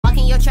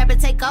trap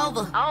and take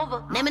over.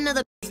 Name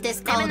another bitch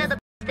that's colder.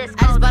 I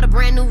just bought a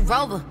brand new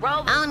Rover.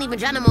 I don't even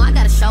drive no more, I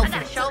got a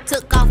chauffeur.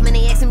 Took off, man,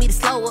 they asking me to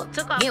slow up.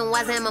 Getting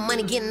wiser and my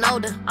money getting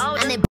older.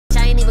 And that bitch,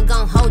 I ain't even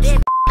gon' hold it.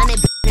 And that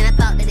bitch, and I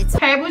thought that it's...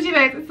 Hey bougie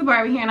babes, it's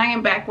Barbie here, and I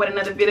am back with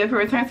another video for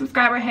return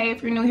subscriber. Hey,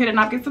 if you're new here, then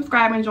not get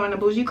subscribed and join the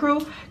bougie crew,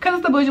 because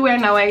it's the bougie wear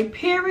no way,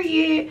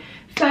 period.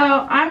 So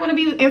I'm going to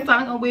be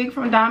installing a wig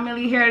from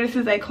Donmily here. This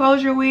is a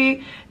closure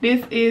wig.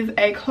 This is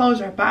a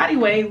closure body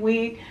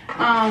wig.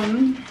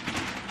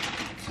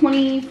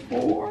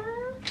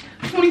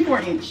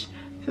 24 inch.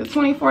 So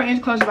 24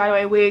 inch closure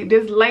body wig.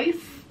 This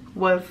lace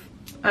was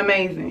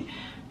amazing.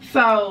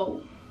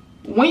 So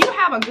when you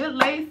have a good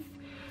lace,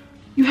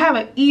 you have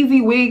an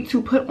easy wig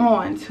to put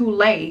on, to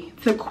lay,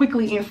 to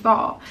quickly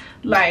install.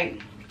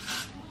 Like,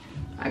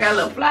 I got a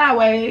little fly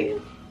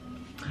wave,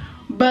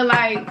 but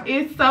like,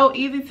 it's so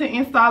easy to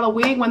install a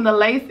wig when the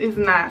lace is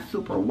not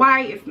super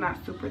white, it's not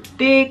super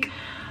thick.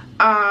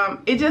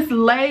 It just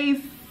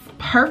lays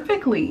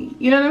perfectly,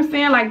 you know what I'm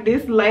saying? Like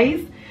this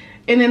lace,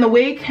 and then the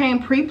wig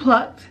came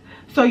pre-plucked,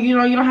 so you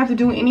know you don't have to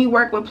do any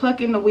work with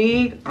plucking the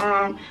wig.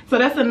 So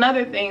that's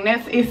another thing,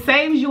 it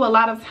saves you a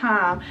lot of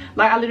time.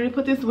 Like I literally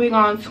put this wig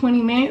on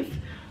 20 minutes,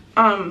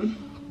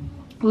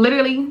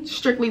 literally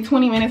strictly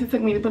 20 minutes it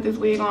took me to put this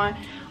wig on.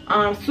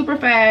 Super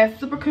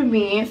fast, super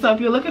convenient. So if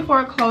you're looking for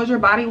a closure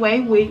body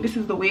wig, this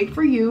is the wig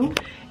for you.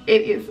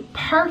 It is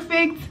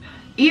perfect,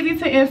 easy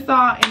to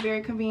install, and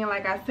very convenient,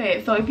 like I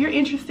said. So if you're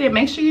interested,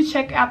 make sure you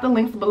check out the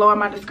links below in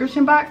my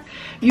description box.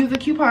 Use the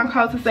coupon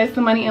code to save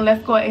some money, and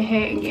let's go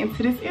ahead and get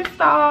into this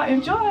install.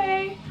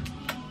 Enjoy.